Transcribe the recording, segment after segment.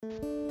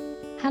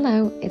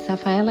Hello, it's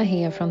Rafaela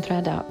here from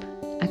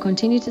ThreadUp. I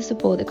continue to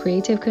support the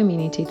creative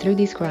community through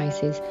this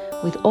crisis,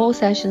 with all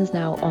sessions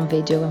now on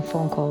video and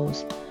phone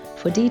calls.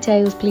 For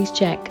details, please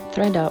check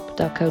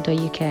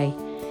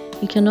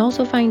threadup.co.uk. You can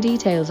also find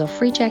details of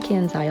free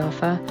check-ins I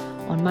offer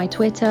on my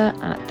Twitter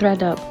at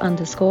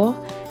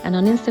threadup_, and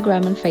on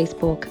Instagram and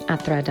Facebook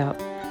at threadup.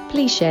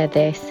 Please share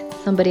this.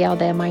 Somebody out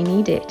there might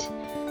need it.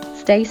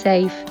 Stay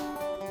safe,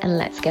 and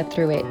let's get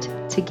through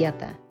it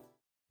together.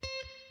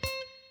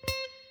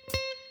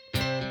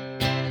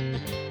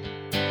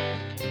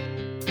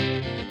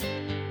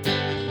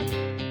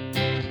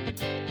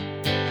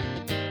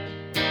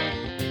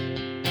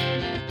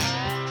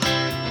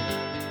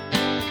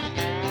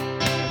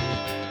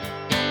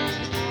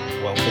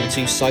 Welcome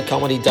to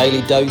Psychomedy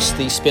Daily Dose,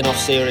 the spin-off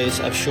series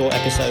of short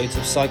episodes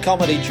of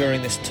psychomedy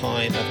during this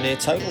time of near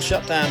total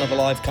shutdown of the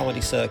live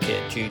comedy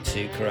circuit due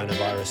to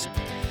coronavirus.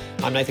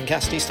 I'm Nathan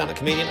Cassidy, stand-up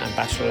comedian and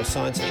Bachelor of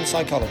Science in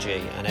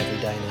Psychology, and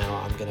every day now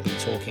I'm going to be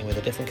talking with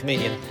a different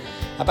comedian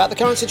about the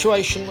current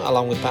situation,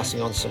 along with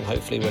passing on some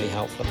hopefully really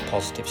helpful and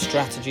positive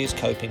strategies,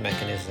 coping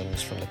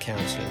mechanisms from the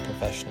counselling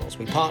professionals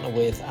we partner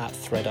with at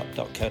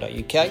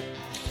threadup.co.uk.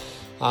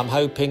 I'm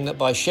hoping that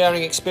by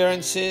sharing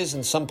experiences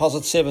and some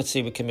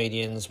positivity with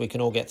comedians, we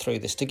can all get through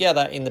this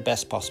together in the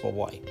best possible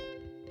way.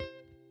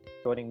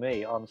 Joining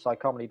me on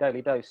Psychomedy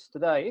Daily Dose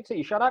today, it's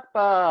Ishan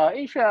Akbar.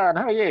 Ishan,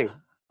 how are you?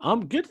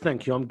 I'm good,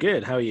 thank you. I'm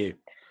good. How are you?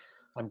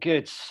 I'm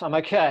good. I'm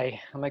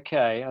okay.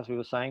 As we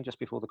were saying just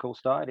before the call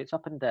started, it's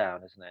up and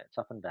down, isn't it? It's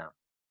up and down.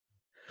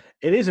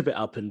 It is a bit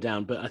up and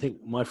down, but I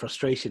think my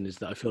frustration is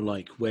that I feel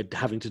like we're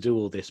having to do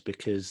all this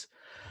because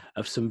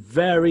of some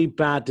very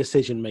bad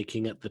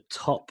decision-making at the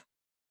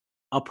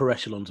upper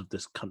echelons of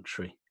this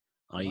country,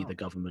 i.e. the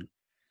government.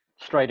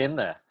 Straight in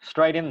there.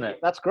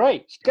 That's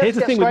great. Here's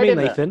the thing with me,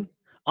 Nathan.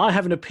 I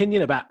have an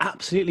opinion about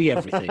absolutely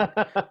everything.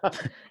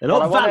 They're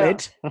not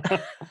valid.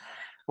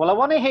 Well, I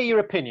want to hear your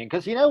opinion,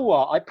 because you know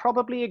what? I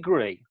probably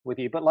agree with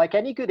you, but like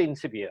any good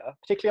interviewer,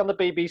 particularly on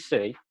the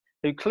BBC,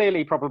 who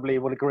clearly probably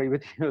will agree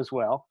with you as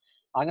well,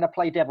 I'm going to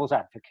play devil's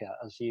advocate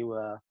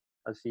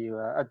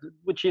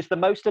which is the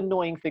most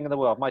annoying thing in the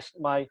world.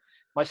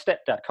 My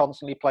stepdad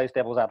constantly plays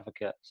devil's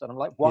advocate, and I'm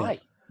like, why? Yeah.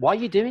 Why are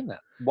you doing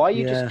that? Why are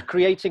you just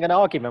creating an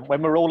argument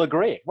when we're all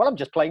agreeing? Well, I'm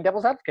just playing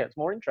devil's advocate. It's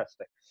more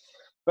interesting.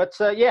 But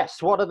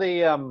yes, what are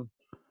the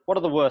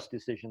worst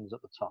decisions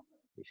at the top,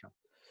 Ishan?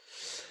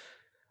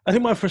 I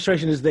think my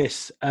frustration is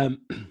this.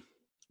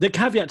 The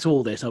caveat to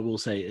all this, I will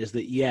say, is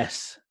that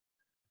yes,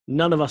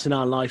 none of us in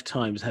our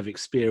lifetimes have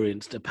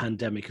experienced a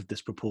pandemic of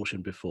this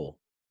proportion before.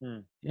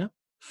 Yeah,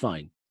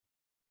 fine.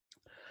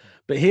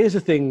 But here's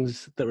the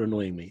things that are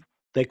annoying me.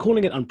 They're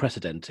calling it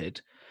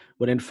unprecedented,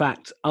 when in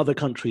fact other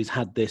countries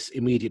had this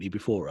immediately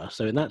before us.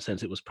 So in that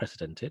sense, it was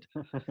precedented.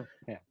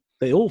 Yeah.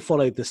 They all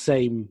followed the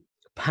same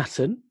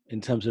pattern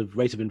in terms of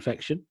rate of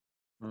infection.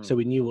 So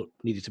we knew what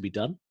needed to be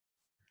done.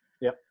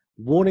 Yep.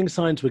 Warning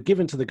signs were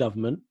given to the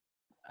government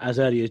as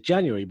early as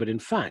January. But in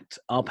fact,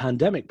 our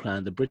pandemic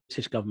plan, the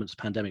British government's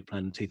pandemic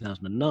plan in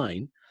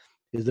 2009,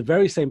 is the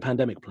very same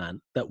pandemic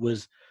plan that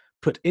was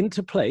put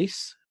into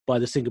place by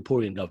the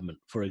Singaporean government,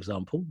 for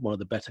example, one of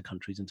the better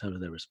countries in terms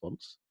of their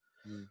response.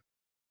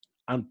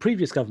 And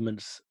previous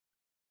governments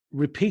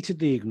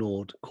repeatedly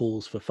ignored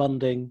calls for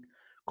funding,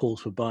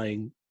 calls for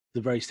buying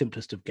the very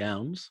simplest of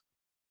gowns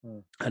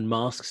and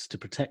masks to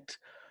protect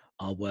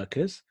our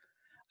workers.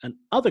 And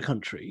other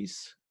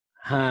countries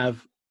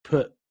have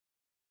put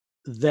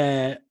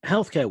their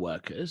healthcare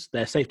workers,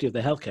 their safety of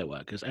their healthcare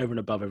workers, over and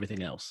above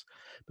everything else,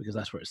 because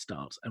that's where it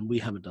starts. And we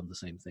haven't done the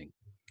same thing.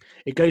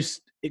 It goes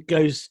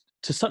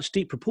to such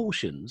deep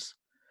proportions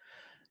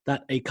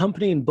that a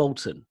company in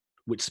Bolton,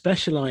 which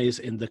specialize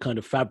in the kind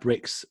of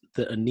fabrics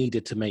that are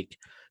needed to make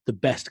the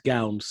best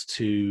gowns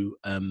to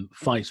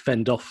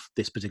fend off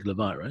this particular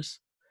virus,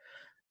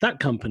 that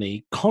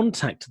company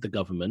contacted the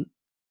government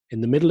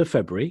in the middle of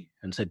February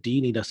and said, do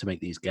you need us to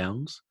make these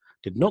gowns?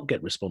 Did not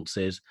get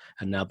responses.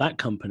 And now that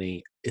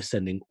company is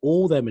sending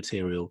all their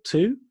material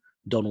to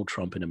Donald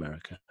Trump in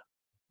America.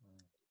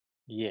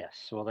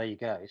 Yes, well, there you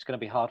go. It's going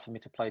to be hard for me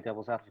to play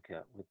devil's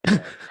advocate.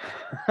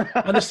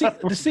 And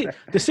the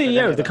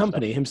CEO of the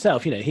company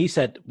himself, he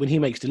said when he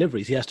makes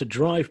deliveries, he has to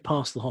drive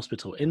past the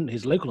hospital, in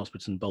his local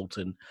hospital in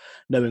Bolton,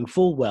 knowing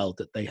full well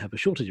that they have a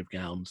shortage of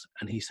gowns,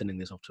 and he's sending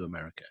this off to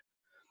America.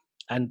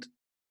 And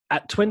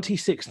at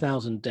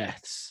 26,000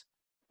 deaths,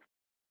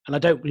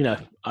 and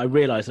I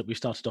realize that we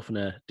started off in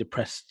a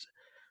depressed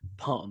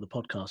part on the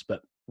podcast, but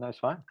no, it's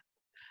fine.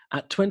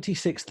 At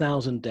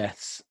 26,000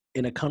 deaths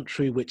in a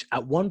country which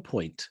at one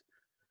point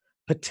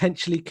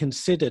potentially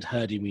considered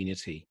herd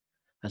immunity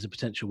as a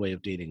potential way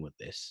of dealing with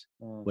this,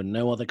 when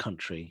no other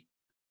country,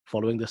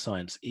 following the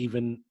science,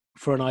 even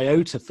for an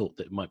iota thought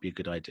that it might be a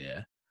good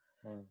idea,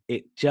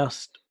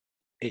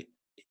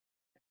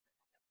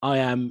 I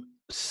am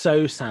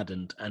so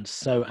saddened and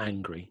so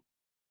angry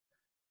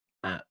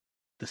at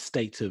the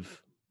state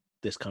of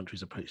this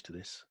country's approach to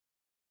this.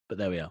 But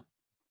there we are.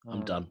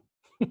 I'm done.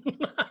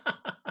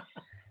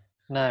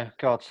 No,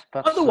 God.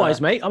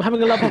 Otherwise, mate, I'm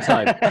having a lovely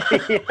time.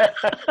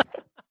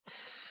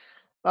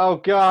 Oh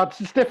God,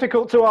 it's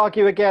difficult to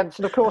argue against,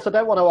 and of course I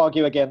don't want to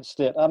argue against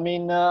it. I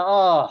mean,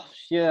 yeah.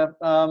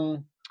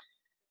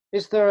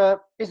 Is there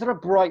a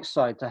bright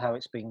side to how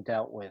it's being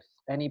dealt with?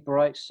 Any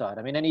bright side?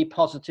 I mean, any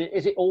positive?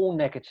 Is it all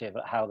negative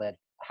at how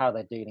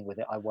they're dealing with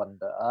it? I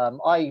wonder.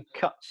 I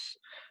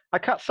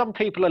cut some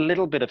people a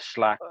little bit of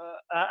slack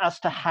as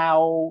to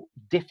how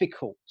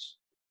difficult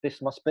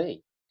this must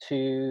be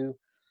to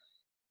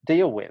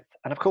deal with,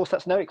 and of course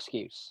that's no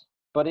excuse.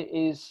 But it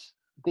is.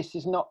 This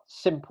is not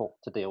simple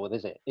to deal with,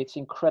 is it? It's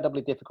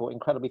incredibly difficult,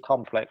 incredibly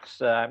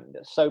complex.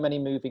 So many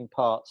moving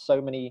parts,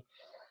 so many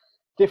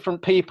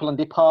different people and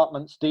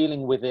departments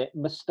dealing with it.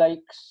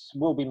 Mistakes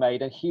will be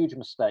made, and huge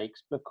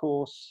mistakes, but of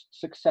course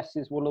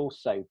successes will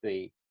also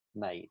be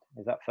made.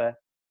 Is that fair?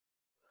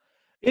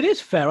 It is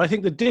fair. I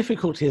think the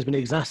difficulty has been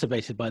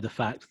exacerbated by the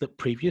fact that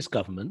previous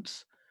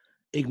governments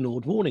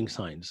ignored warning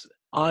signs.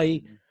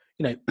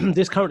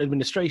 This current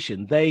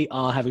administration, they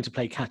are having to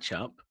play catch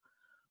up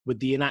with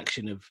the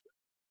inaction of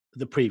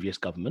the previous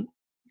government.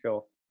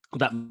 Sure.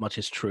 That much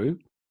is true.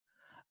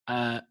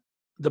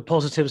 The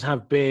positives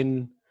have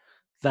been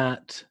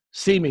that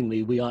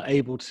seemingly we are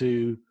able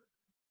to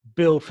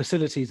build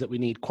facilities that we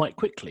need quite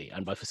quickly.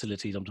 And by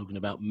facilities, I'm talking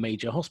about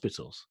major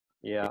hospitals.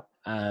 Yeah.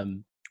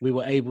 We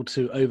were able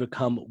to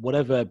overcome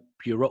whatever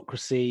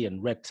bureaucracy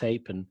and red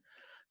tape and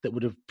that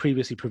would have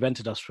previously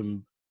prevented us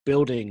from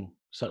building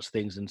such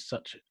things in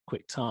such a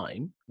quick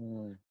time.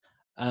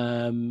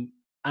 And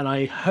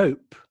I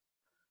hope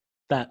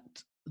that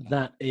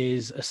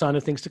is a sign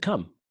of things to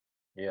come.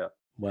 Yeah.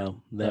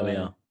 Well, there we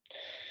are.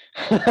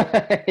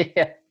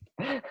 Yeah.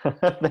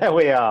 There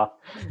we are.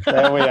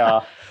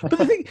 But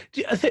the thing,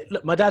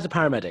 look, my dad's a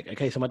paramedic.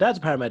 Okay, so my dad's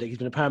a paramedic. He's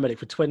been a paramedic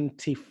for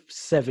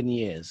 27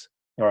 years.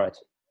 All right.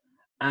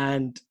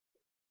 And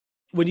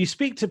when you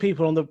speak to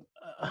people on the,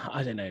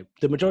 I don't know,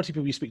 the majority of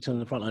people you speak to on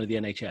the front line of the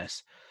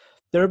NHS,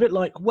 they're a bit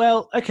like,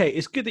 well, okay,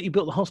 it's good that you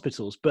built the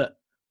hospitals, but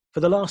for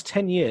the last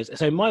 10 years,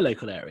 so in my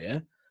local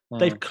area,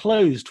 they've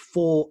closed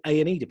 4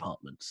 A&E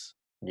departments.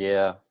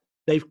 Yeah.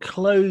 They've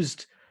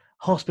closed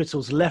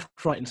hospitals left,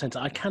 right, and centre.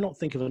 I cannot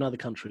think of another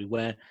country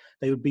where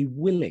they would be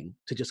willing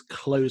to just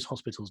close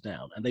hospitals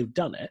down, and they've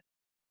done it.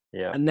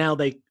 Yeah. And now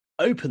they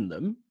open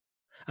them.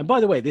 And by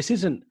the way,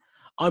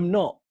 I'm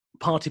not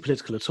party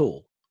political at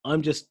all.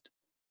 I'm just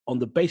on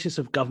the basis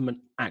of government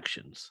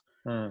actions.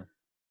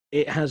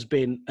 It has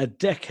been a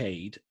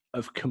decade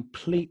of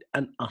complete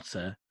and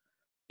utter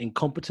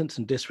incompetence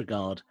and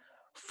disregard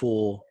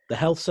for the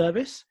health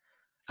service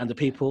and the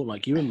people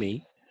like you and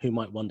me who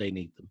might one day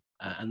need them.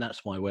 And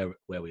that's why we're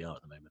where we are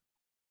at the moment.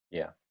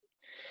 Yeah.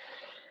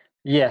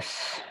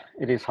 Yes,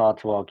 it is hard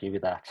to argue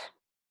with that.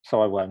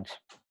 So I won't.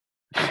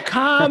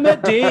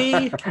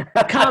 Comedy,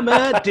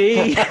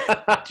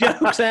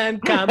 jokes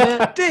and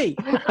comedy.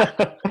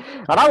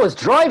 And I was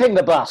driving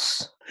the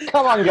bus.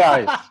 Come on,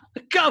 guys.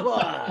 Come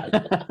on.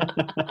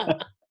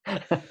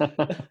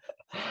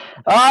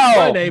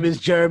 My name is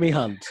Jeremy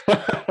Hunt.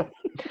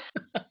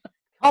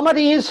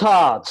 Comedy is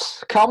hard.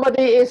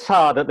 Comedy is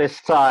hard at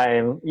this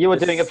time. You were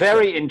doing a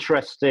very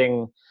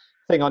interesting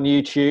thing on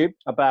YouTube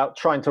about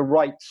trying to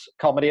write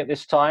comedy at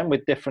this time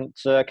with different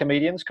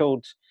comedians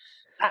called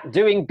At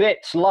Doing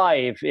Bits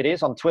Live. It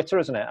is on Twitter,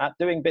 isn't it? At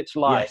Doing Bits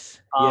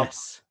Live.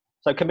 Yes.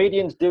 So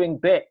comedians doing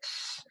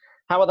bits.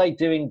 How are they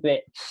doing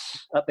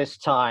bits at this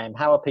time?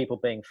 How are people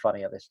being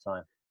funny at this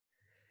time?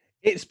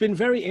 It's been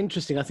very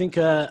interesting. I think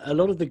a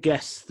lot of the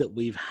guests that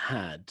we've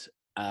had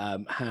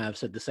have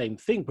said the same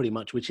thing pretty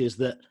much, which is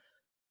that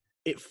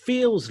it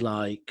feels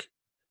like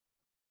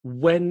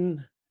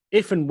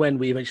if and when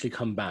we eventually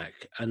come back,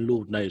 and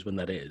Lord knows when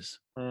that is,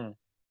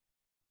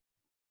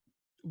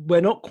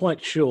 we're not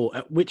quite sure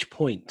at which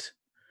point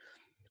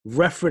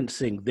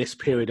referencing this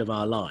period of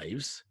our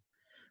lives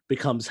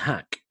becomes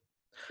hack.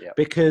 Yep.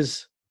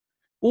 Because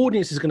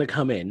audience is going to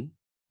come in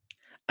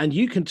and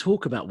you can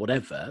talk about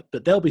whatever,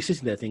 but they'll be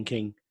sitting there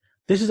thinking,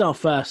 this is our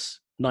first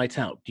night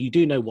out. You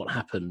do know what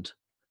happened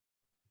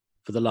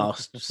for the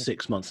last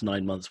 6 months,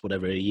 9 months,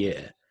 whatever, a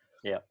year.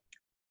 Yeah.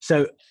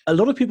 So a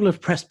lot of people have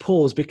pressed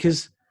pause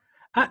because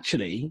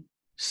actually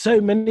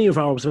so many of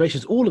our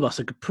observations, all of us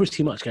are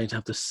pretty much going to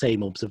have the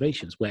same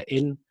observations. We're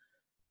in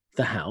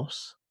the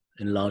house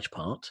in large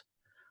part,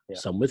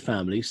 some with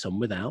families, some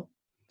without.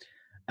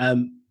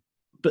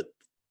 But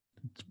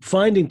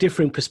finding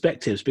differing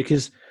perspectives,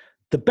 because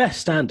the best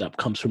stand-up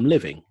comes from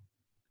living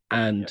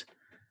and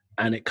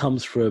it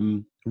comes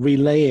from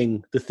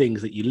relaying the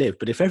things that you live.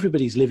 But if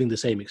everybody's living the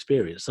same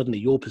experience, suddenly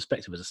your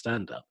perspective as a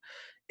stand-up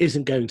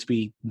isn't going to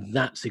be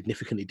that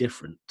significantly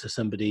different to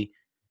somebody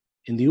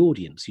in the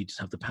audience. You just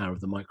have the power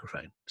of the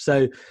microphone.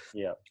 So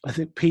I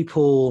think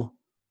people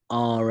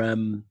are,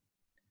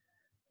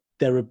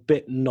 they're a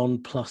bit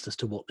nonplussed as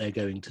to what they're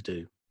going to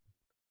do.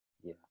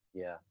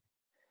 Yeah.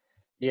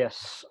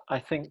 Yes, I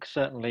think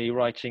certainly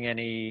writing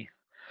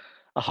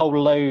a whole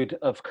load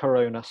of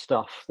Corona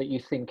stuff that you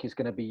think is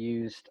going to be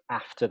used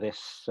after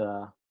this,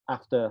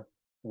 after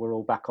we're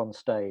all back on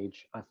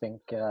stage. I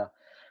think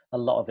a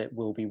lot of it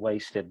will be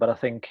wasted. But I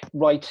think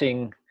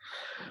writing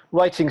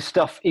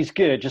stuff is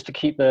good just to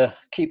keep the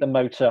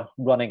motor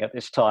running at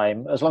this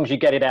time, as long as you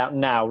get it out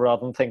now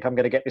rather than think I'm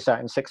going to get this out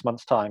in 6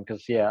 months' time,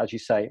 because as you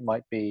say, it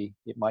might be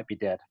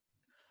dead.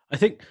 I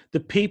think the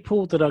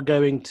people that are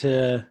going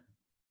to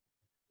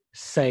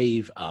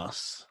save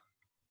us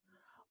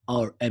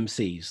are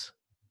MCs.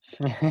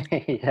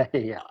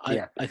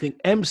 I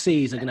think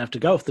MCs are going to have to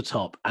go off the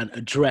top and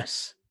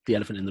address the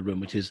elephant in the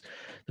room, which is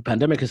the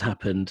pandemic has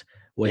happened.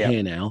 We're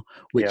here now.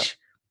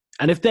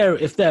 And if they're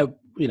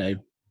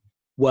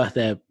worth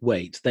their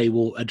weight, they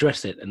will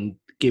address it and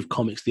give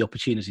comics the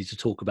opportunity to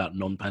talk about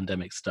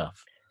non-pandemic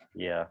stuff.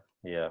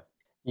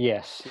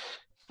 Yes.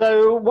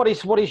 So what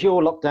is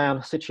your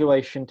lockdown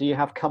situation? Do you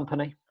have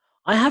company?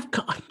 I have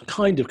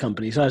kind of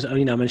company. So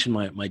I mentioned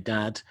my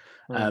dad.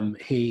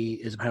 He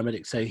is a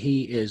paramedic, so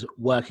he is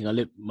working.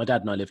 My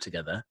dad and I live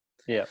together.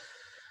 Yeah.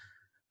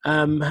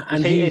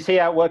 And is he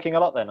out working a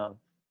lot then?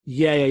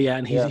 Yeah.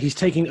 And he's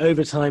taking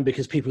overtime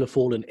because people have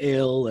fallen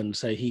ill, and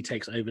so he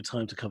takes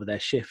overtime to cover their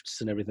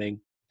shifts and everything.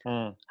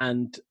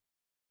 And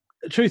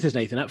the truth is,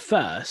 Nathan, at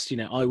first,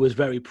 I was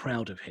very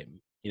proud of him.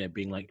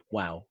 Being like,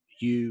 "Wow,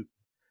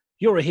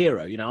 you're a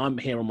hero." I'm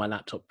here on my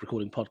laptop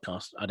recording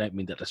podcasts. I don't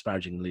mean that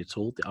disparagingly at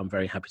all. I'm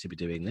very happy to be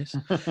doing this.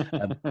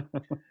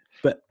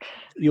 But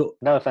you're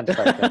no offense,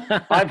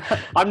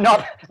 I'm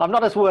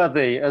not as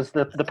worthy as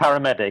the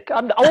paramedic.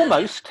 I'm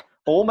almost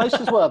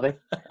as worthy,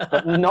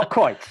 but not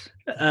quite.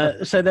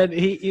 So then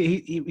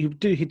he'd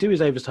do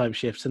his overtime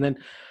shifts, and then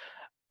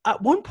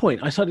at one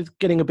point I started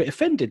getting a bit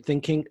offended,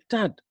 thinking,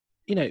 "Dad,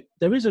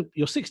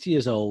 you're 60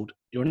 years old,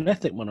 you're an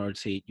ethnic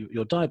minority,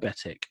 you're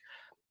diabetic,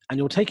 and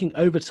you're taking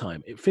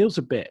overtime. It feels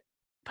a bit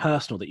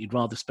personal that you'd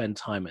rather spend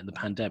time in the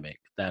pandemic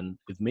than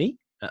with me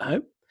at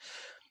home."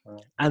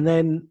 Right. And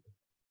then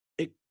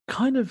it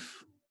kind of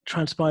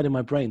transpired in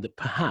my brain that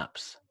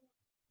perhaps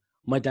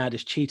my dad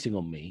is cheating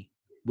on me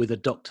with a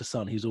doctor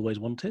son he's always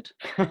wanted.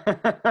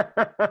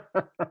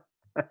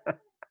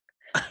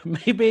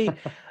 Maybe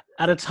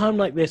at a time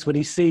like this, when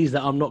he sees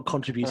that I'm not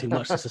contributing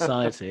much to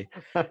society,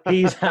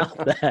 he's out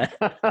there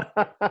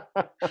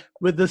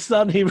with the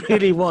son he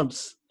really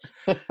wants.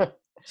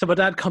 So my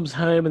dad comes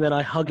home, and then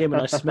I hug him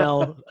and I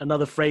smell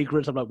another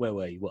fragrance. I'm like, where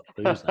were you? What?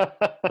 Who's that?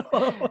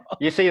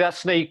 You see that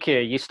sneak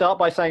here? You start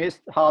by saying it's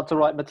hard to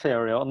write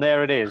material, and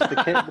there it is.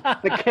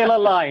 The killer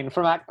line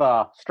from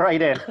Akbar,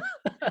 straight in.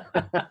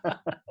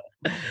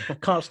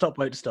 Can't stop,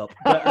 won't stop.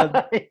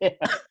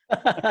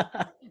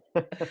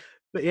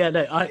 But yeah,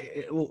 no,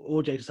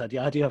 all jokes aside,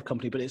 I do have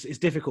company, but it's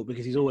difficult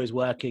because he's always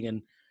working,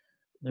 and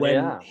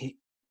when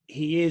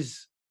he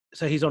is,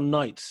 so he's on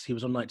nights. He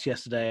was on nights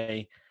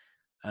yesterday.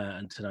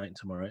 And tonight and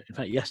tomorrow. In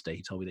fact, yesterday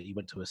he told me that he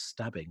went to a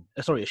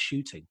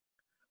shooting.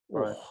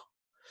 Right.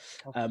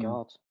 Oh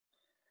God.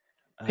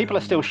 People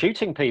are still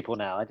shooting people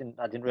now. I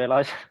didn't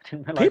realize.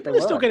 People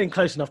are still getting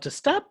close enough to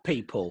stab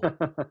people.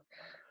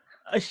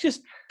 It's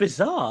just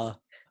bizarre.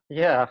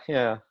 Yeah.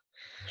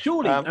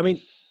 Surely,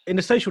 in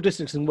the social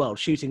distancing world,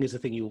 shooting is the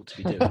thing you ought to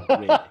be doing.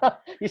 Really.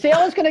 You see,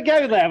 I was going to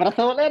go there, but I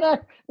thought,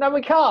 no,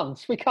 we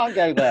can't. We can't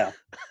go there.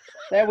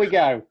 There we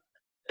go.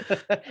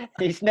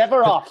 He's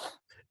never off.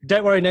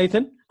 Don't worry,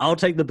 Nathan. I'll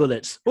take the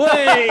bullets.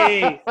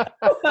 Way!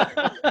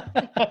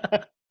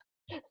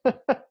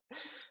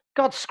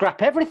 God,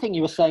 scrap everything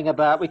you were saying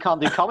about we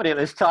can't do comedy at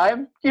this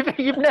time.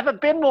 You've never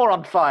been more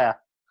on fire.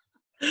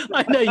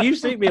 I know, you've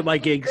seen me at my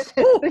gigs.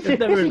 This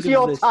is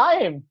your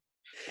time.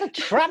 It's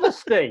a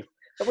travesty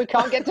that we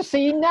can't get to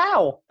see you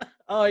now.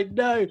 I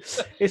know.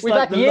 We've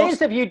had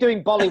years of you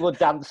doing Bollywood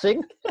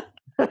dancing.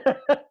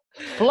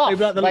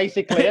 Fluff,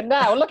 basically. And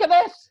now, look at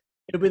this.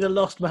 It'll be the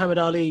lost Muhammad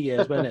Ali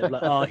years, won't it?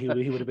 Like, he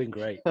would have been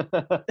great.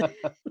 But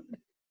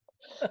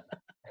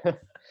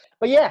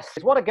yes,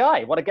 what a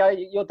guy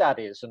your dad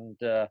is, and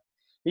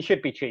he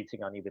should be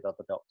cheating on you with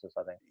other doctors,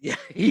 I think. Yeah,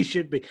 he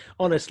should be.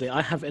 Honestly,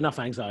 I have enough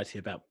anxiety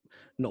about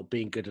not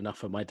being good enough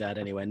for my dad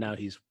anyway. Now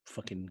he's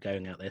fucking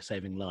going out there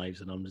saving lives,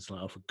 and I'm just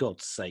like, oh, for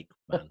God's sake,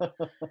 man,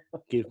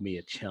 give me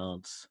a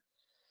chance.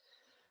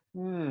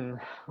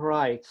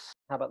 Right.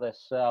 How about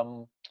this?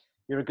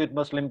 You're a good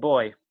Muslim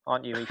boy,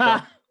 aren't you,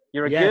 Ishan?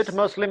 You're a good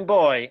Muslim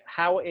boy.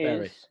 How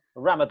is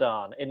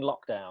Ramadan in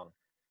lockdown?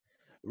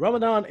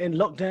 Ramadan in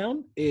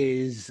lockdown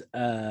is,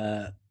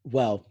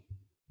 well,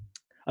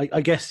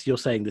 I guess you're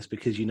saying this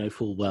because you know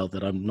full well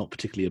that I'm not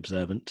particularly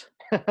observant.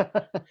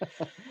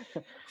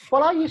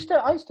 Well, I used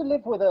to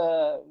live with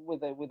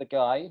a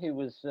guy who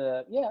was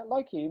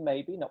like you,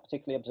 maybe not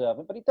particularly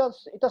observant, but it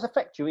does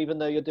affect you, even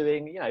though you're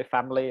doing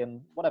family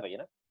and whatever,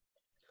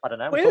 I don't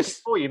know. Well,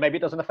 for you, maybe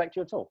it doesn't affect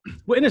you at all.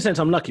 Well, in a sense,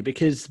 I'm lucky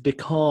because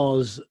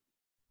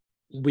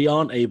we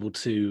aren't able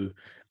to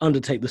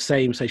undertake the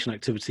same social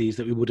activities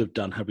that we would have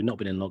done had we not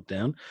been in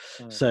lockdown.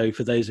 So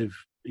for those of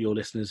your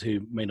listeners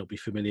who may not be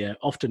familiar,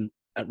 often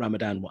at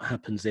Ramadan, what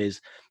happens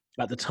is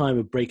at the time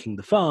of breaking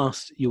the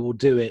fast, you will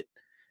do it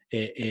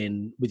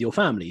with your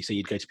family. So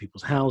you'd go to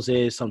people's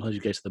houses. Sometimes you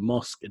go to the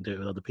mosque and do it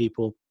with other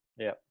people.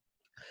 Yeah.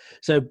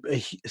 So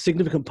a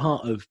significant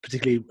part of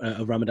particularly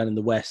of Ramadan in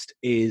the West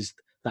is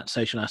that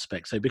social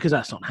aspect. So because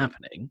that's not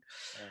happening,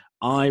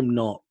 I'm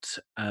not.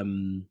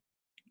 I'm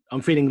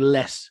feeling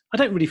less. I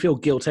don't really feel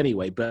guilt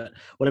anyway, but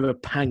whatever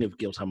pang of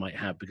guilt I might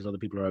have because other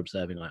people are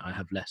observing, I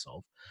have less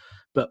of.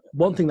 But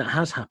one thing that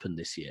has happened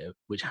this year,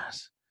 which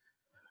has,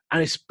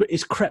 and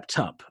it's crept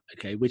up,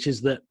 okay, which is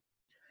that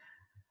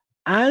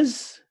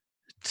as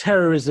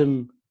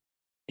terrorism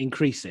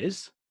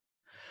increases,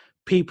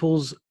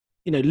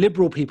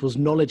 liberal people's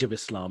knowledge of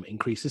Islam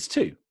increases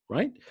too,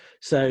 right?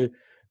 So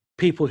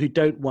people who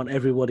don't want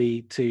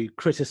everybody to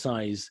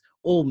criticize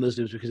all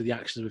Muslims because of the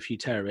actions of a few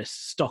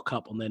terrorists stock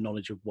up on their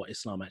knowledge of what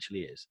Islam actually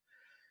is.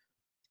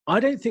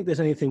 I don't think there's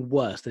anything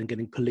worse than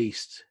getting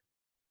policed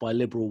by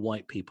liberal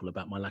white people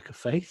about my lack of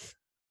faith.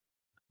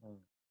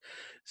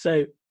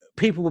 So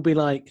people will be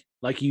like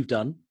you've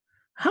done,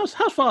 how's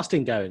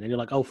fasting going? And you're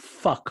like, oh,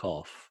 fuck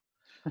off.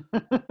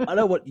 I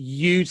don't want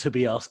you to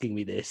be asking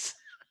me this.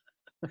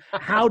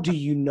 How do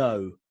you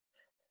know?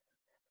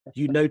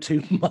 You know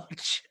too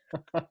much.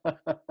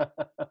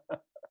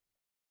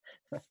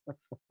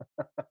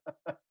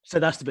 So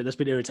that's the bit that's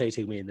been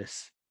irritating me in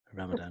this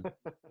Ramadan.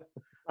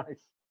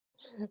 Nice.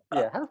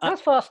 Yeah,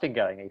 how's fasting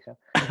going, Isa?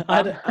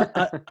 I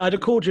had a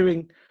call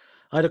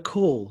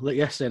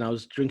yesterday, and I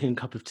was drinking a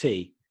cup of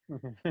tea.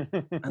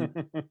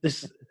 And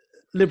this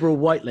liberal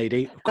white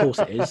lady, of course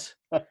it is,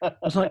 I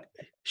was like,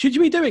 should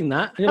you be doing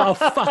that? And you're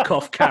like, oh, fuck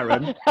off,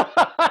 Karen.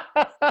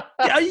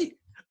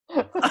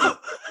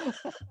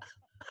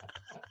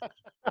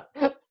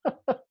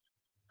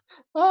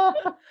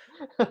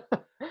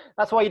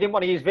 That's why you didn't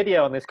want to use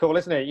video on this call,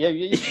 isn't it?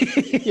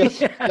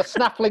 You're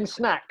snaffling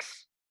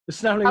snacks.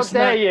 How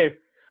dare you?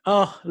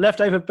 Oh,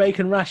 leftover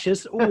bacon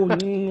rashers. Oh,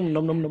 nom,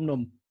 nom, nom,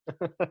 nom.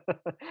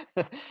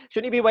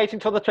 Shouldn't you be waiting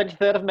till the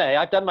 23rd of May?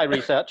 I've done my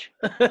research.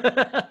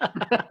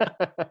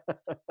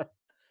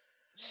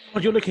 God,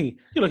 you're looking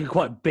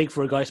quite big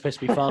for a guy supposed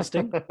to be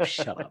fasting.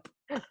 Shut up.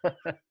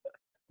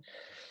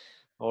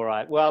 All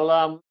right.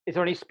 Well, is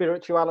there any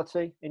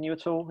spirituality in you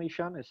at all,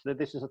 Ishan?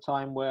 This is a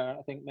time where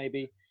I think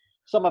maybe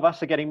some of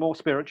us are getting more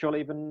spiritual,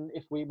 even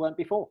if we weren't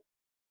before.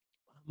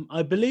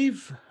 I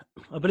believe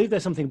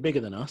there's something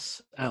bigger than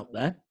us out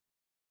there.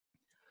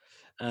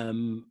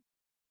 And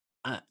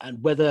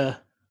whether,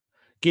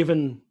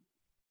 given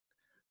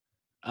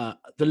the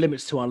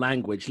limits to our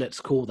language, let's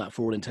call that,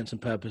 for all intents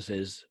and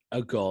purposes,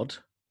 a God.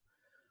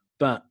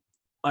 But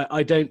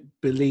I don't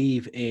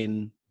believe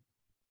in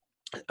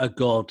a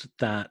God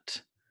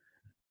that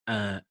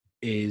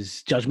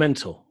is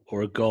judgmental,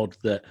 or a God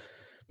that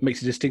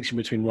makes a distinction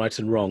between right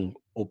and wrong,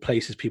 or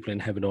places people in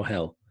heaven or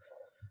hell.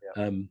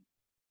 Yeah.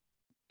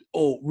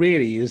 Or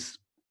really is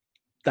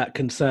that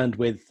concerned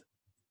with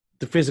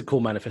the physical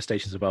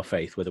manifestations of our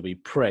faith, whether we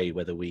pray,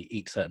 whether we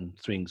eat certain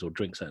things or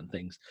drink certain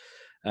things.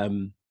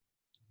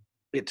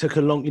 It took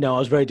a long, I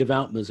was very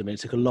devout Muslim, and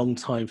it took a long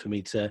time for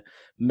me to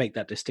make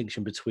that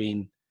distinction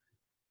between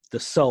the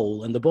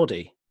soul and the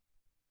body.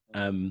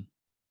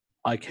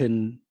 I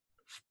can,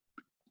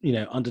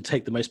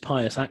 undertake the most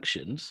pious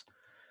actions,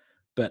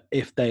 but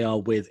if they are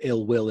with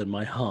ill will in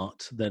my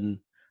heart, then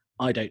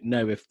I don't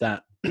know if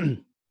that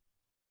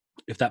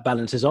if that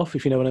balances off,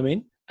 if you know what I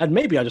mean. And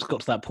maybe I just got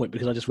to that point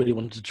because I just really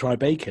wanted to try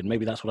bacon.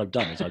 Maybe that's what I've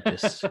done, is I've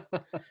just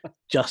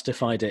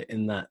justified it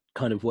in that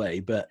kind of way.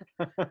 But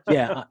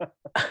yeah,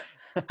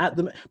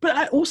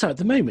 also at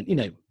the moment,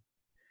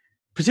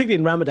 particularly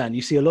in Ramadan,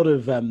 you see a lot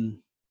of,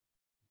 I'm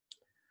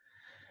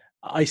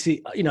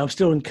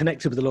still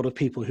connected with a lot of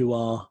people who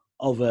are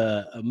of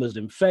a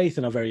Muslim faith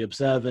and are very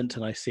observant.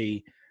 And I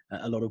see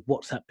a lot of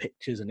WhatsApp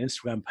pictures and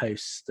Instagram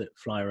posts that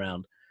fly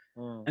around.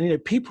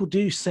 And, people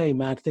do say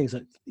mad things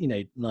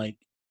like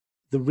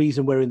the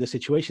reason we're in this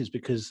situation is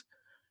because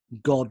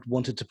God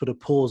wanted to put a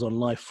pause on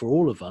life for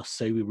all of us,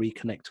 so we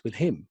reconnect with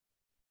him.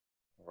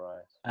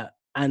 Right.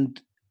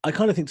 And I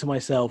kind of think to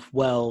myself,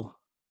 well,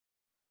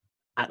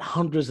 at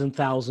hundreds and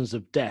thousands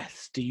of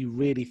deaths, do you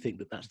really think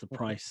that that's the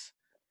price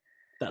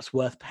that's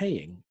worth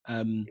paying?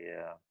 I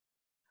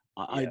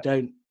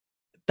don't,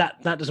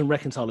 that doesn't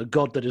reconcile a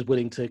God that is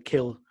willing to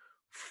kill,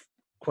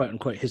 quote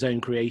unquote, his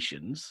own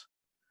creations.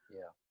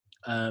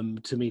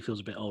 To me feels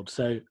a bit odd.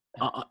 So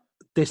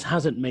this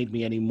hasn't made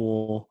me any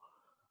more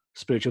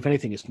spiritual. If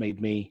anything, it's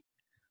made me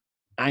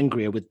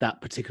angrier with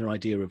that particular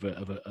idea of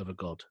a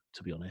God,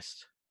 to be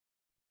honest.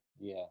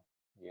 Yeah.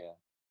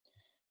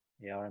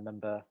 I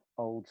remember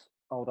old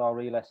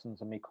RE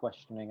lessons and me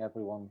questioning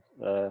everyone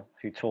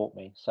who taught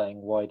me, saying,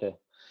 why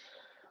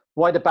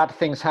do bad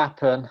things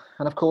happen?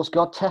 And of course,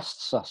 God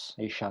tests us,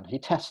 Ishan. He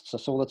tests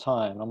us all the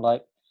time. And I'm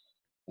like,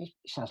 he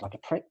sounds like a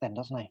prick then,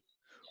 doesn't he?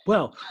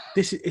 Well,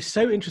 this is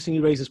so interesting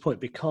you raise this point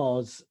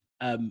because,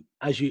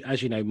 as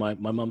you know, my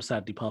mum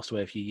sadly passed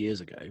away a few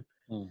years ago.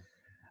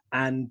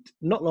 And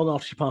not long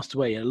after she passed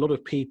away, a lot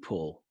of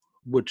people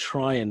would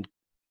try and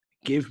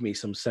give me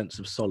some sense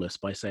of solace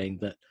by saying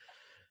that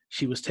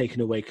she was taken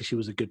away because she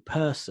was a good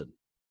person.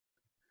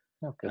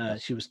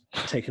 She was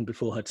taken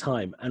before her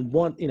time. And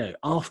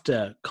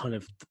after kind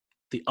of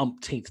the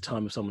umpteenth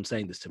time of someone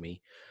saying this to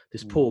me,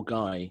 this poor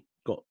guy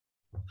got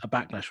a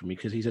backlash from me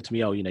because he said to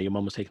me, "Oh, your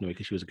mum was taken away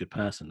because she was a good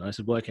person." And I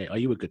said, "Well, okay, are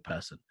you a good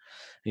person?"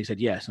 And he said,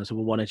 "Yes." And I said,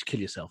 "Well, why don't you kill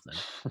yourself then?"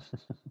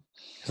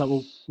 He's like,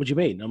 "Well, what do you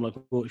mean?" I'm like,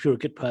 "Well, if you're a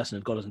good person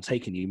and God hasn't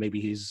taken you, maybe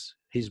he's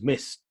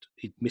missed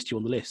you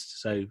on the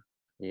list. So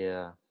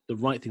Yeah. the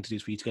right thing to do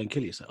is for you to go and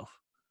kill yourself."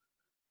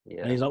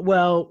 Yeah. And he's like,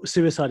 "Well,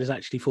 suicide is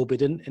actually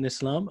forbidden in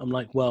Islam." I'm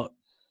like, "Well,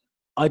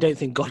 I don't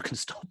think God can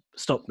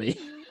stop me."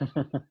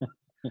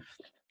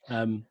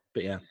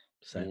 But yeah,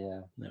 so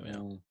there we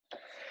are.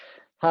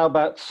 How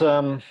about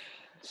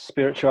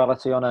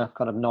spirituality on a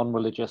kind of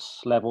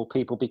non-religious level?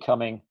 People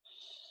becoming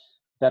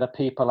better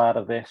people out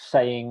of this,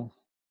 saying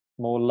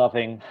more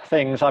loving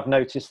things. I've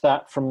noticed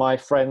that from my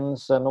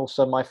friends and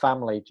also my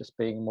family, just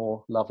being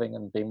more loving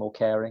and being more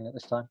caring at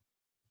this time.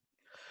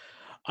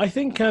 I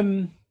think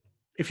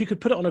if you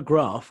could put it on a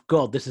graph,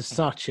 God, this is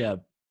such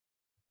a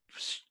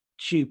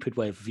stupid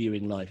way of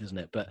viewing life, isn't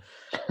it? But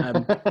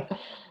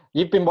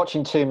you've been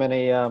watching too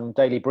many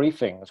daily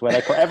briefings where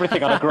they put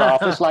everything on a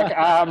graph. It's like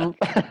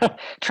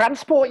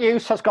transport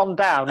use has gone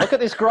down. Look at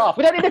this graph.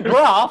 We don't need a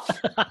graph.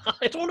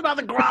 It's all about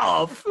the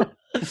graph.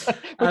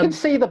 We can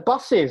see the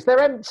buses.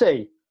 They're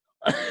empty.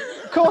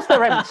 Of course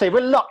they're empty.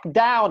 We're locked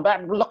down.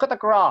 But look at the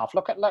graph.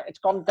 Look, it's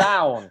gone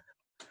down.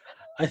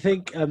 I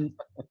think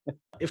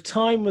if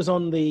time was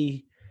on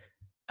the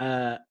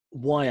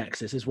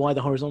y-axis, is Y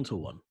the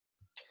horizontal one?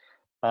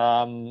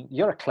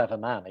 You're a clever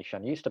man,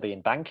 Ishan. You used to be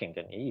in banking,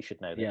 didn't you? You should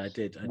know this. Yeah, I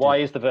did. Y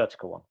is the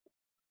vertical one.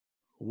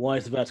 Y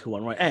is the vertical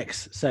one, right?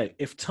 X. So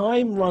if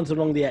time runs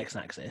along the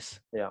x-axis,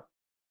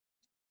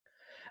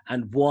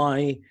 and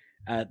Y,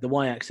 the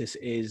y-axis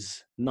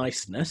is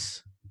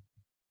niceness.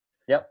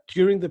 Yep.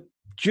 During the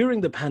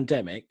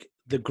pandemic,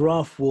 the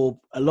graph will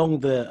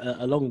along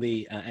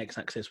the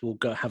x-axis will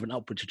have an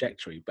upward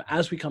trajectory. But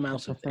as we come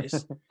out of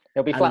this,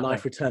 it'll be and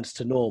life returns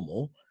to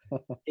normal,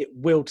 it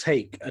will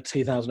take a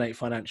 2008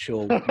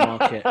 financial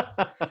market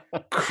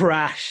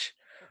crash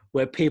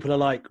where people are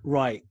like,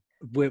 right,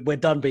 we're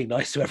done being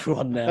nice to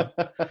everyone now.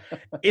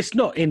 It's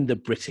not in the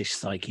British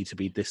psyche to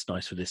be this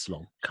nice for this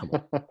long. Come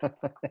on.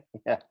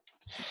 Yeah.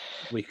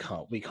 We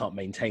can't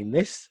maintain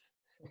this.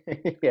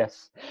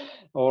 Yes.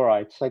 All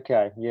right.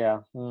 Okay. Yeah.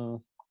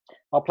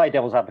 I'll play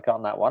devil's advocate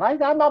on that one.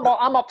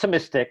 I'm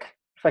optimistic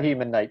for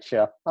human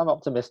nature. I'm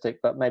optimistic,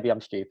 but maybe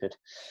I'm stupid.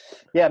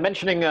 Yeah.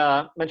 Mentioning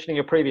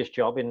your previous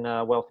job in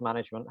wealth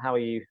management. How are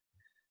you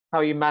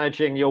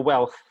managing your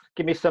wealth?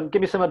 Give me some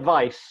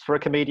advice for a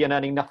comedian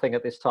earning nothing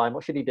at this time.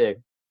 What should he do?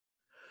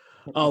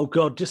 Oh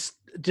God, just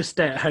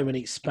stay at home and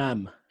eat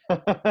spam.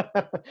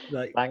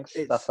 Thanks.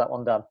 That's that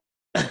one done.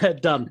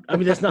 Done. I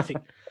mean, there's nothing.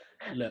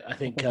 Look, I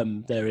think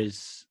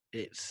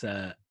it's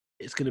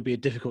going to be a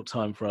difficult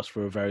time for us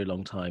for a very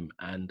long time,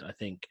 and I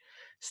think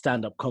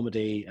stand-up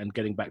comedy and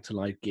getting back to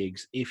live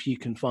gigs, if you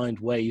can find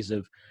ways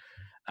of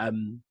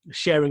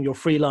sharing your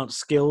freelance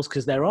skills,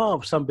 because there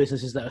are some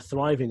businesses that are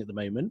thriving at the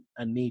moment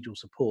and need your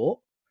support,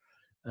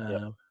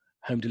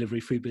 home delivery,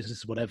 food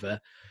businesses, whatever.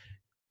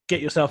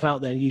 Get yourself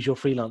out there and use your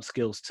freelance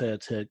skills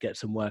to get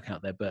some work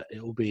out there, but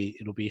it'll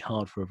be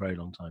hard for a very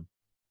long time.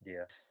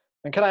 Yeah.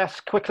 And can I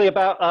ask quickly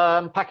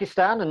about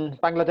Pakistan and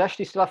Bangladesh?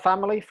 Do you still have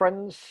family,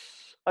 friends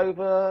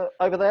over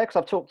there? Because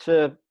I've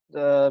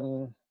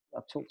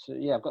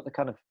got the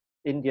kind of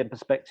Indian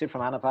perspective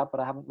from Anubhav, but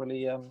I haven't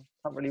really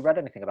read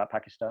anything about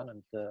Pakistan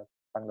and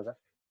Bangladesh.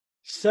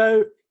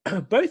 So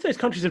both those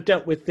countries have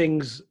dealt with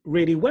things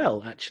really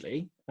well,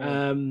 actually.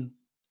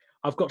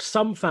 I've got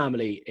some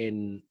family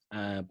in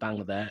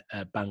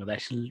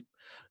Bangladesh.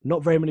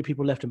 Not very many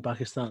people left in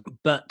Pakistan,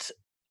 but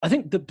I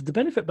think the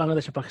benefit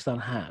Bangladesh and Pakistan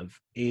have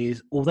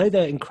is, although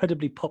they're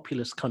incredibly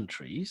populous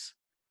countries,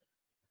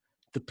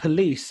 the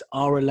police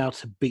are allowed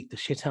to beat the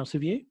shit out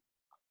of you.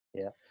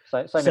 Yeah.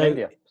 Same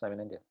in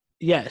India.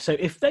 Yeah. So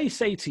if they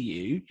say to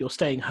you, you're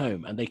staying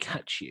home, and they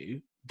catch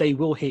you, they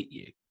will hit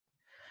you.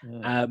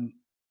 And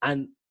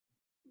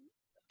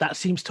that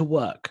seems to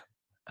work.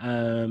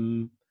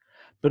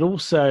 But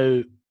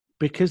also,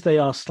 because they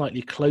are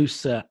slightly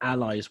closer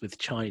allies with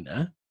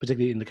China,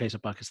 particularly in the case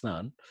of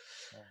Pakistan,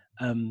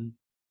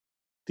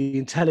 the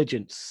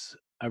intelligence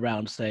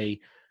around, say,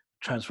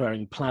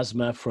 transferring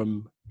plasma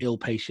from ill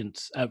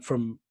patients,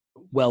 from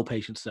well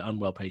patients to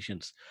unwell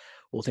patients,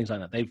 or things like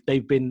that,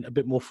 they've been a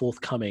bit more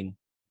forthcoming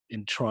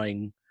in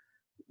trying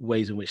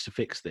ways in which to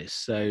fix this.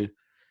 So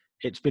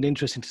it's been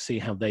interesting to see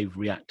how they've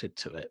reacted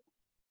to it.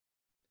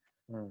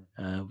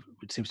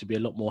 It seems to be a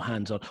lot more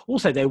hands-on.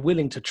 Also, they're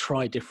willing to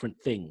try different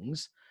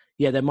things.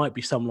 Yeah, there might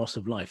be some loss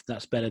of life.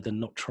 That's better than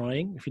not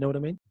trying, if you know what I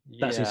mean.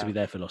 Yeah. That seems to be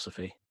their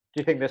philosophy.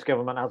 Do you think this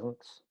government hasn't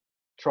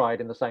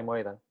tried in the same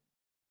way then?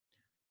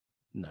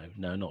 No,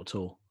 not at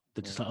all.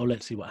 They're just like,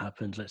 let's see what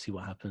happens.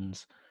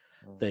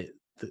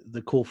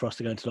 The call for us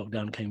to go into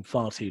lockdown came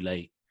far too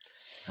late.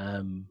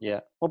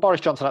 Well, Boris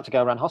Johnson had to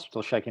go around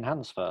hospitals shaking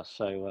hands first.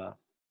 So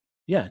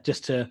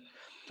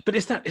but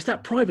it's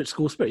that private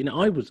school spirit. You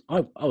know, I was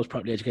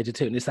privately educated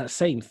too, and it's that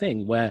same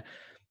thing where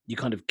you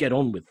kind of get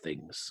on with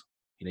things.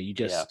 You know,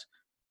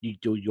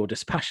 you're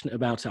dispassionate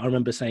about it. I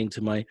remember saying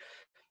to my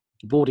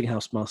boarding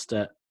house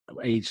master,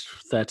 aged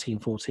 13,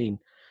 14,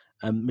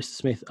 Mr.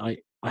 Smith, I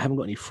haven't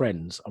got any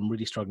friends. I'm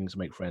really struggling to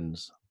make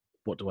friends.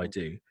 What do I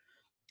do?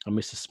 And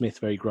Mr. Smith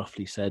very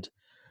gruffly said,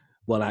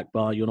 well,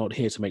 Akbar, you're not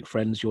here to make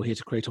friends. You're here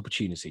to create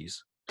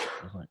opportunities. I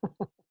was like,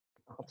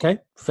 okay,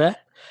 fair.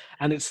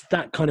 And it's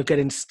that kind of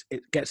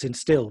it gets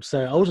instilled.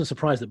 So I wasn't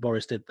surprised that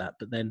Boris did that.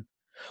 But then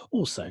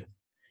also,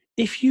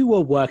 if you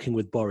were working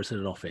with Boris in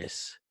an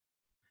office,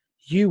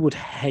 you would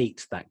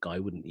hate that guy,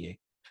 wouldn't you?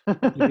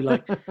 You'd be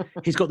like,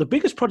 he's got the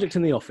biggest project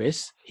in the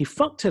office. He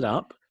fucked it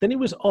up. Then he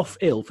was off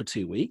ill for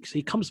 2 weeks.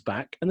 He comes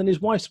back and then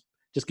his wife's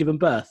just given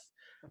birth.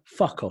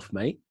 Fuck off,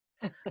 mate.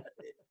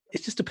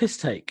 It's just a piss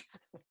take.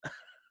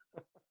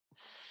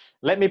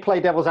 Let me play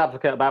devil's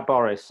advocate about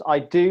Boris. I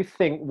do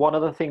think one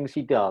of the things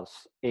he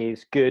does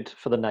is good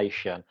for the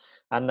nation,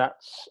 and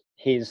that's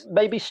his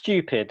maybe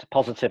stupid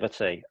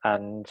positivity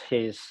and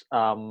his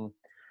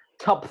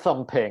tub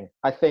thumping.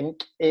 I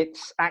think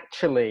it's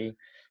actually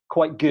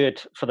quite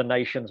good for the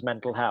nation's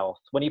mental health.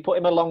 When you put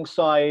him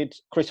alongside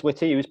Chris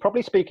Whitty, who's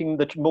probably speaking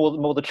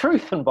more the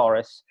truth than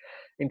Boris,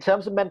 in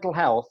terms of mental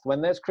health,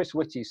 when there's Chris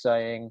Whitty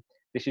saying,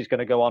 this is going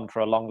to go on for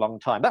a long, long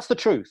time. That's the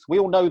truth. We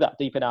all know that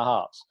deep in our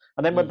hearts.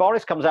 And then when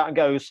Boris comes out and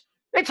goes,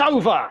 it's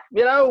over,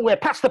 we're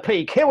past the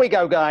peak. Here we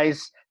go,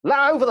 guys.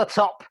 Over the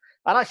top.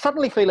 And I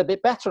suddenly feel a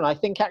bit better. And I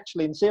think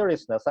actually in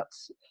seriousness,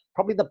 that's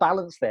probably the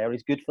balance there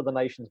is good for the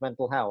nation's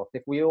mental health.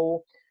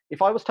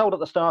 If I was told at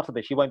the start of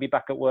this, you won't be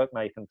back at work,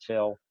 mate,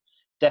 until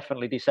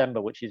definitely December,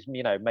 which is,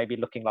 maybe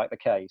looking like the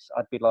case,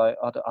 I'd be like,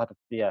 I'd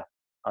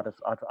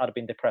have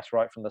been depressed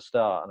right from the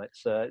start. And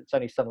it's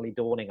only suddenly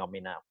dawning on me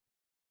now.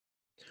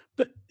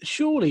 But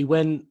surely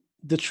when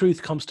the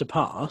truth comes to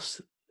pass,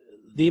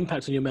 the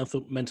impact on your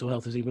mental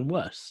health is even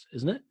worse,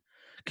 isn't it?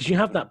 Because you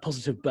have that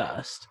positive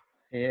burst.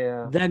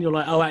 Yeah. Then you're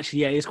like, oh, actually,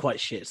 yeah, it is quite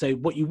shit. So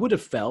what you would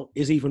have felt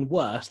is even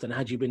worse than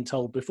had you been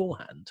told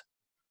beforehand.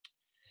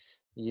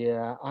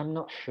 Yeah, I'm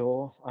not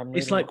sure.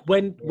 It's like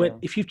when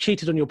if you've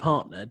cheated on your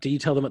partner, do you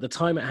tell them at the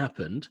time it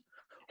happened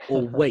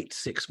or wait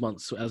 6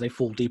 months as they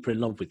fall deeper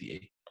in love with you?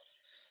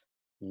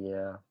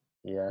 Yeah.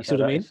 You see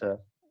what I mean?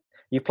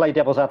 You play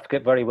devil's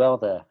advocate very well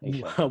there.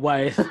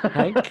 Why,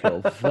 thank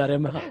you very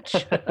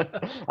much.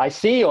 I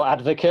see your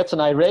advocate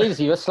and I raise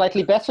you a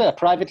slightly better,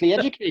 privately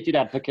educated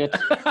advocate.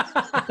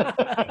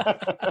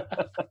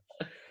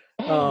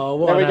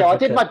 Oh, there we go. Advocate.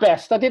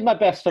 I did my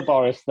best for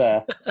Boris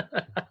there.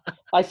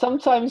 I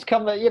sometimes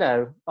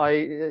I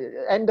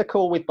end a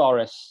call with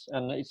Boris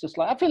and it's just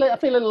like, I feel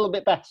a little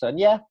bit better. And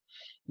yeah.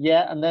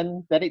 And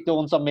then it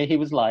dawns on me he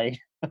was lying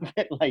a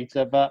bit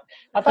later, but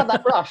I've had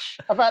that rush.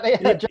 I've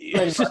had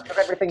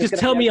just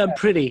tell me I'm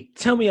pretty.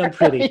 Tell me I'm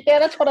pretty. Yeah,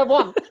 that's what I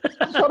want.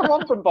 That's what I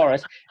want from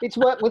Boris. It's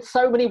worked with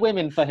so many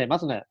women for him,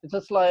 hasn't it? It's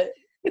just like,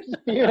 it's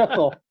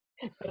beautiful.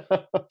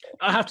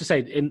 I have to say,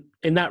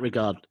 in that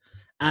regard,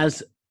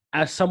 as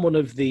someone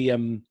of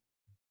the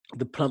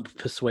plump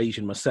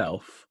persuasion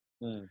myself,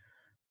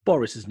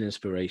 Boris is an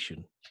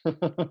inspiration.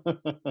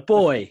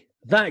 Boy,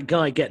 that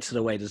guy gets it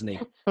away, doesn't he?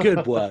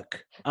 Good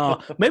work.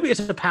 Maybe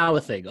it's a power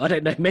thing. I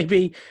don't know.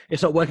 Maybe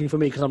it's not working for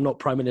me because I'm not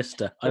Prime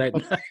Minister. I don't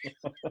know.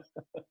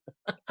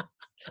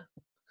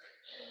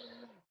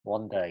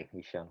 One day,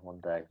 Hisham, one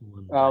day.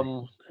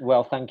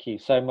 Well, thank you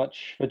so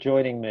much for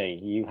joining me.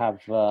 You have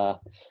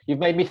you've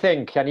made me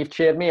think and you've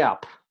cheered me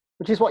up,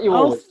 which is what you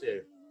always do.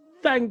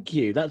 Thank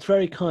you. That's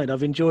very kind.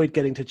 I've enjoyed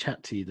getting to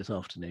chat to you this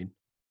afternoon.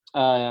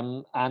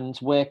 And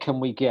where can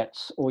we get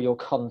all your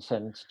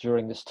content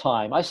during this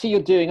time? I see you're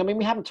doing,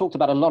 we haven't talked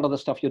about a lot of the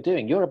stuff you're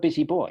doing. You're a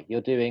busy boy.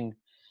 You're doing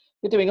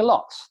a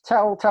lot.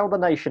 Tell the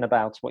nation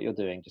about what you're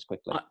doing just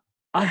quickly.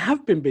 I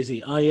have been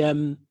busy. I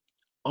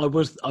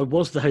was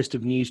the host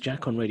of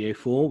Newsjack on Radio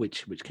 4,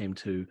 which came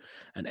to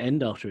an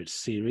end after its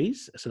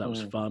series. So that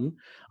was fun.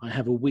 I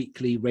have a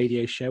weekly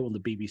radio show on the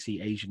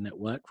BBC Asian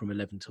network from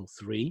 11 till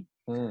 3.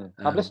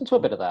 I've listened to a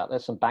bit of that.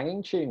 There's some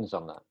banging tunes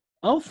on that.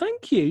 Oh,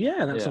 thank you.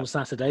 Yeah, that's on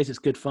Saturdays. It's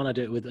good fun. I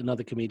do it with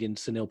another comedian,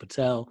 Sunil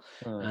Patel,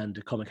 and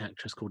a comic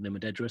actress called Nima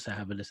Dedra. So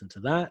have a listen to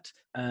that.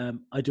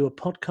 I do a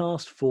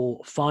podcast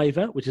for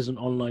Fiverr, which is an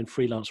online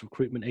freelance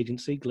recruitment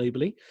agency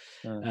globally,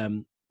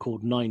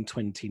 called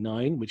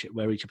 929,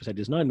 where each episode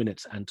is 9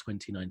 minutes and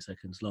 29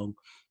 seconds long.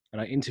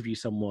 And I interview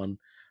someone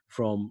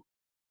from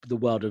the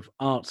world of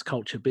arts,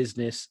 culture,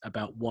 business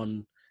about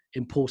one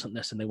important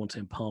lesson they want to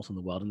impart on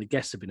the world, and the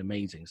guests have been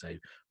amazing. So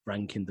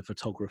Rankin the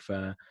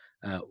photographer,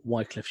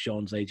 Wycliffe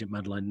Jean's agent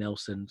Madeline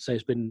Nelson. So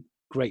it's been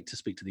great to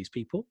speak to these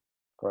people.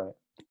 Great.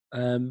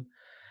 And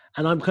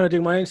I'm kind of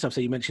doing my own stuff.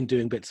 So you mentioned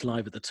doing bits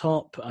live at the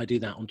top. I do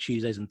that on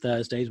Tuesdays and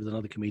Thursdays with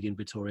another comedian,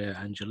 Vittorio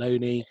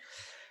Angeloni.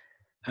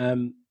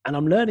 And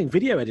I'm learning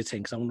video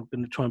editing because I'm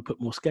going to try and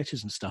put more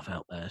sketches and stuff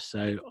out there.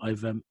 So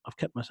I've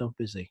kept myself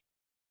busy.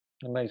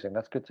 Amazing.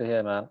 That's good to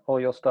hear, man. All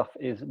your stuff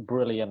is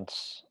brilliant.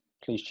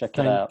 Please check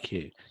it out. Thank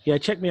you. Yeah,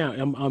 check me out.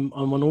 I'm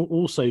on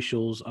all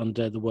socials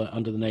under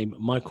the name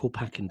Michael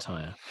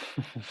Packentire.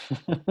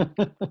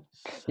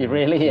 He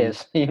really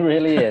is. He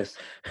really is.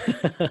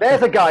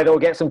 There's a guy that will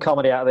get some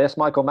comedy out of this,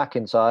 Michael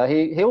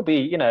McIntyre. He'll be,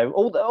 you know,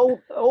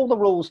 all the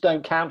rules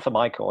don't count for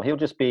Michael. He'll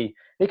just be.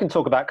 He can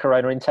talk about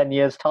Corona in 10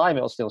 years' time.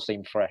 It'll still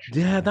seem fresh.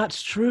 Yeah,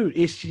 that's true.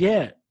 It's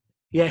Him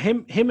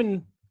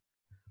and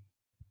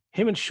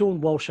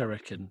Sean Walsh, I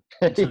reckon.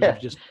 Yeah.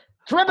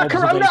 Remember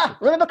Corona?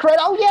 Remember Corona?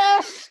 Oh,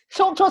 yes!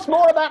 Talk to us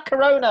more about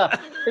Corona.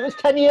 It was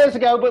 10 years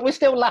ago, but we're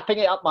still lapping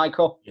it up,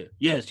 Michael.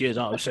 Yes.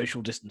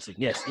 Social distancing.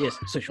 Yes.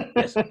 Social.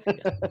 Yes.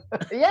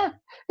 Yeah,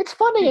 it's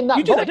funny in that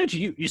You do that, don't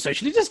you? You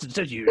socially distance,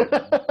 don't you?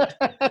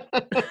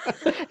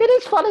 It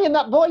is funny in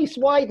that voice.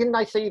 Why didn't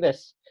I see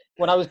this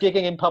when I was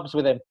gigging in pubs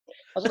with him?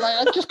 I was like,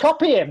 I'll just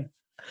copy him.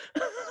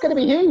 It's going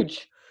to be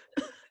huge.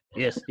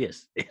 Yes.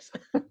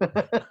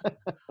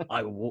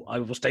 I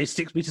will stay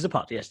 6 meters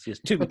apart. Yes.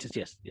 2 meters.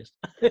 Yes.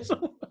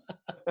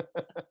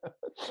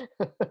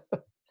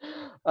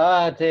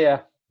 Ah,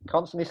 dear.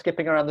 Constantly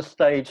skipping around the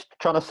stage,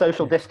 trying to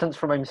social distance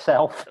from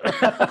himself.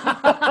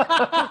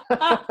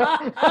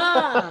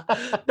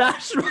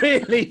 That's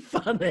really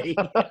funny.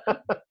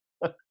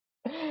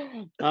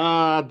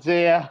 Ah,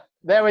 dear.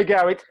 There we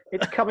go.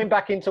 It's coming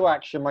back into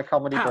action, my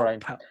comedy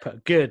brain.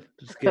 Good.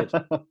 It's good.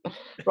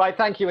 Right,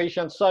 thank you,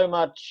 Ishan, so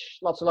much.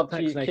 Lots of love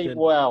to you. Nathan. Keep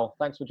well.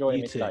 Thanks for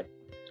joining You me too. today.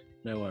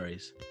 No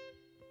worries.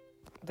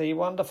 The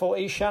wonderful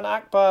Ishan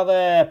Akbar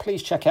there.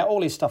 Please check out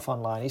all his stuff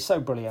online. He's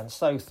so brilliant,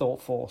 so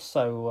thoughtful,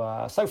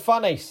 so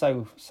funny,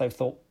 so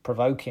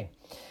thought-provoking.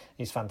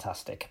 He's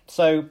fantastic.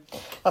 So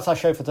that's our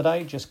show for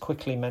today. Just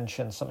quickly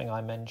mention something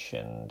I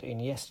mentioned in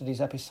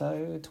yesterday's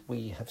episode.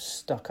 We have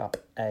stuck up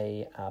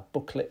a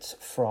booklet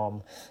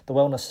from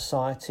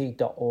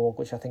thewellnesssociety.org,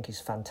 which I think is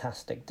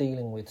fantastic,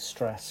 dealing with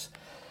stress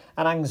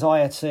and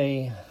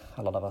anxiety.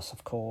 A lot of us,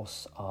 of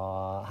course,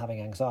 are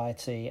having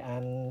anxiety,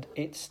 and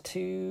it's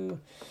to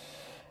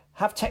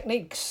have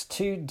techniques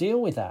to deal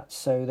with that.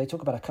 So they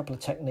talk about a couple of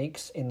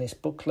techniques in this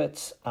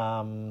booklet.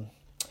 So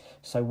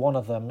one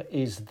of them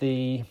is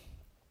the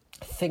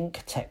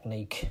THINK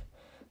technique.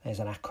 There's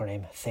an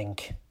acronym,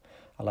 THINK.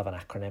 I love an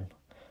acronym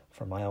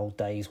from my old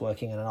days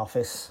working in an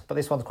office, but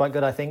this one's quite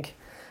good, I think.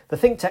 The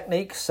THINK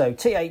technique, so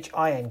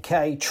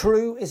THINK,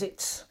 true, is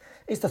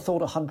the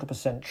thought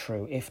 100%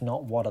 true? If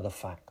not, what are the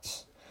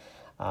facts?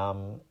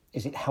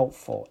 Is it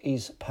helpful?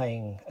 Is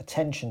paying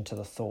attention to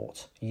the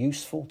thought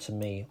useful to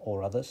me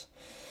or others?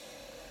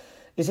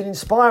 Is it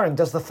inspiring?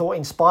 Does the thought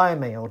inspire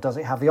me, or does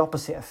it have the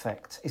opposite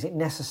effect? Is it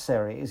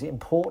necessary? Is it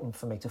important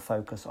for me to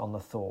focus on the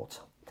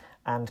thought?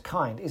 And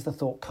kind, is the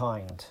thought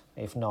kind?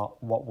 If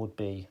not, what would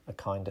be a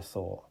kinder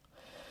thought?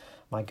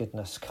 My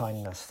goodness,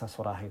 kindness, that's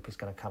what I hope is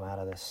going to come out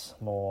of this,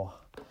 more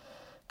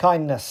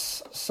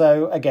kindness.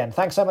 So again,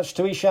 thanks so much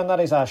to Ishan. That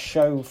is our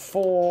show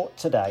for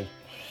today.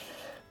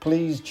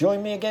 Please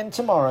join me again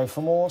tomorrow for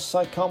more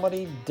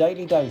Psychomedy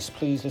Daily Dose.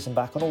 Please listen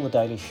back on all the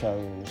daily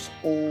shows,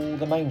 all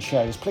the main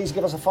shows. Please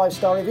give us a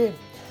 5-star review.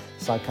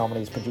 Psychomedy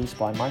is produced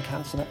by Mike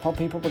Hansen at Pod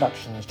People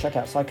Productions. Check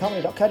out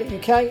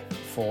psychomedy.co.uk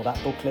for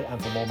that booklet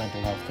and for more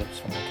mental health tips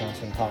from our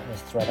counselling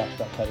partners,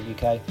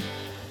 threadup.co.uk.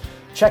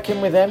 Check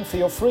in with them for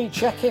your free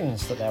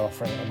check-ins that they're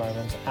offering at the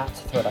moment at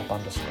threadup_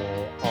 on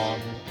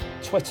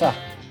Twitter.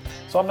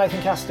 So I'm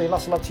Nathan Cassidy.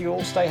 Lots of love to you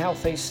all. Stay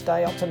healthy,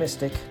 stay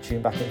optimistic.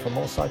 Tune back in for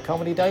more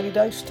Psychomedy Daily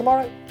Dose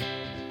tomorrow.